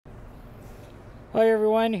Hi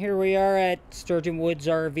everyone, here we are at Sturgeon Woods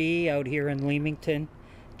RV out here in Leamington,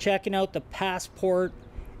 checking out the Passport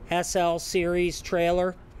SL Series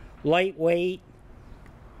trailer, lightweight,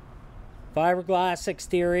 fiberglass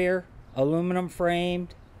exterior, aluminum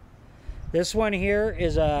framed. This one here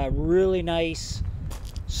is a really nice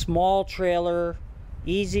small trailer,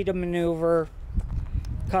 easy to maneuver,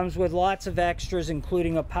 comes with lots of extras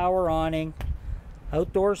including a power awning,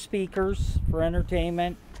 outdoor speakers for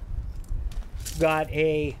entertainment. Got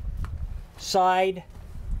a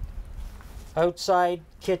outside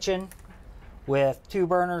kitchen with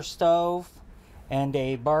 2-burner stove and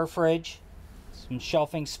a bar fridge, some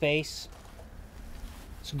shelving space.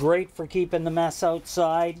 It's great for keeping the mess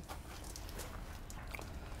outside.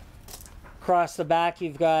 Across the back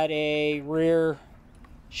you've got a rear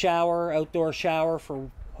shower, outdoor shower for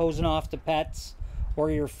hosing off the pets or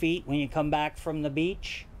your feet when you come back from the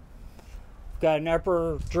beach. Got an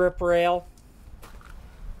upper drip rail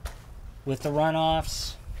with the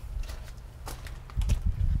runoffs.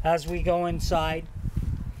 As we go inside,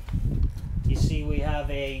 you see we have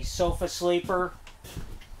a sofa sleeper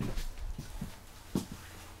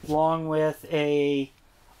along with a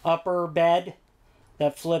upper bed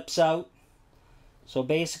that flips out. So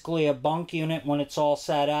basically a bunk unit when it's all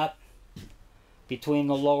set up between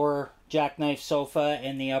the lower jackknife sofa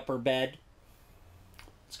and the upper bed.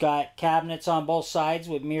 It's got cabinets on both sides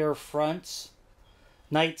with mirror fronts,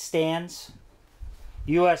 nightstands,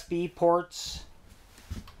 USB ports,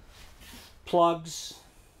 plugs.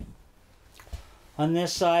 On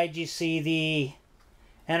this side you see the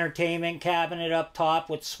entertainment cabinet up top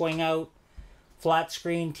with swing out flat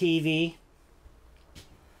screen TV.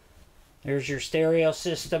 There's your stereo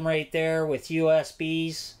system right there with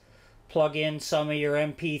USBs. Plug in some of your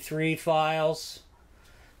MP3 files.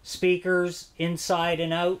 Speakers inside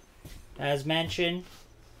and out as mentioned.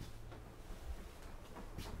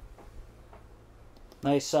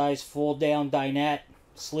 Nice size fold down dinette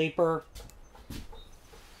sleeper.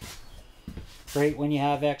 Great when you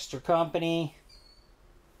have extra company.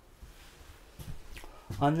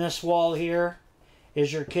 On this wall here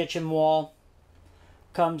is your kitchen wall.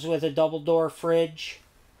 Comes with a double door fridge,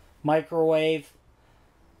 microwave,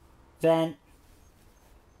 vent,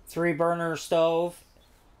 3-burner stove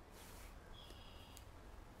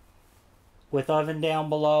with oven down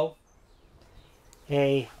below.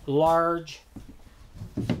 A large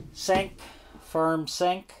sink, firm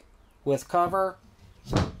sink with cover.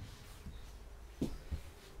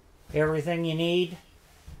 Everything you need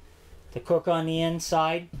to cook on the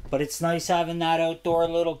inside, but it's nice having that outdoor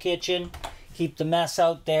little kitchen. Keep the mess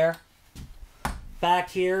out there. Back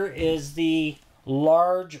here is the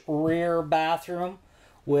large rear bathroom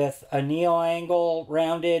with a neo-angle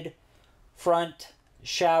rounded front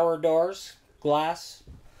shower doors, glass.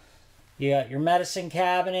 You got your medicine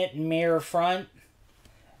cabinet and mirror front.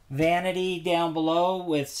 Vanity down below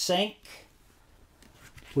with sink.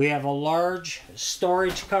 We have a large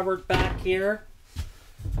storage cupboard back here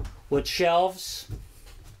with shelves.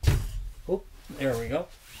 Oh, there we go.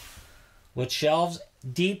 With shelves,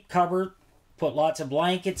 deep cupboard. Put lots of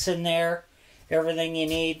blankets in there. Everything you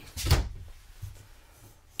need.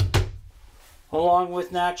 Along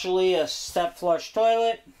with naturally a step flush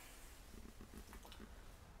toilet.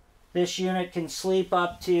 This unit can sleep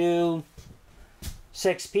up to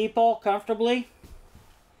 6 people comfortably.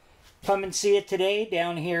 Come and see it today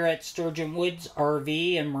down here at Sturgeon Woods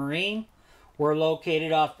RV and Marine. We're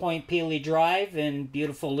located off Point Pelee Drive in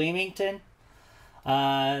beautiful Leamington.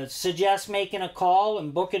 Suggest making a call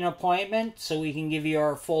and book an appointment so we can give you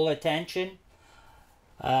our full attention.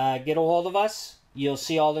 Get a hold of us. You'll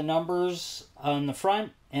see all the numbers on the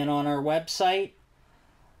front and on our website.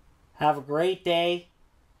 Have a great day.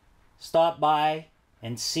 Stop by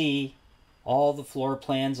and see all the floor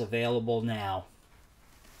plans available now.